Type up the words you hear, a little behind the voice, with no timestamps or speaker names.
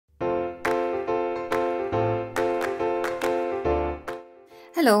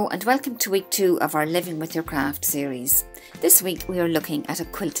Hello and welcome to week 2 of our Living with Your Craft series. This week we are looking at a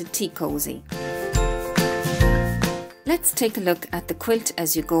quilted tea cosy. Let's take a look at the quilt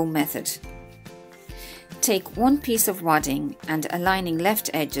as you go method. Take one piece of wadding and aligning left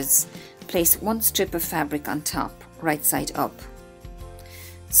edges, place one strip of fabric on top, right side up.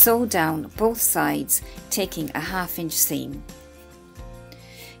 Sew down both sides, taking a 1/2 inch seam.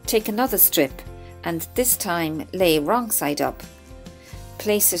 Take another strip and this time lay wrong side up.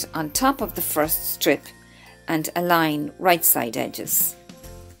 Place it on top of the first strip and align right side edges.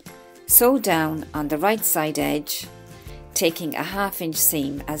 Sew down on the right side edge, taking a 1/2 inch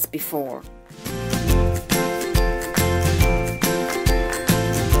seam as before.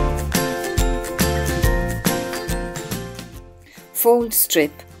 Fold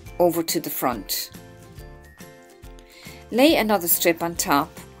strip over to the front. Lay another strip on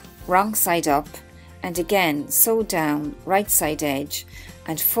top, wrong side up, and again sew down right side edge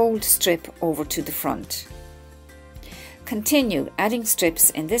and fold strip over to the front. Continue adding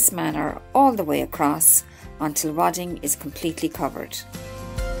strips in this manner all the way across until wadding is completely covered.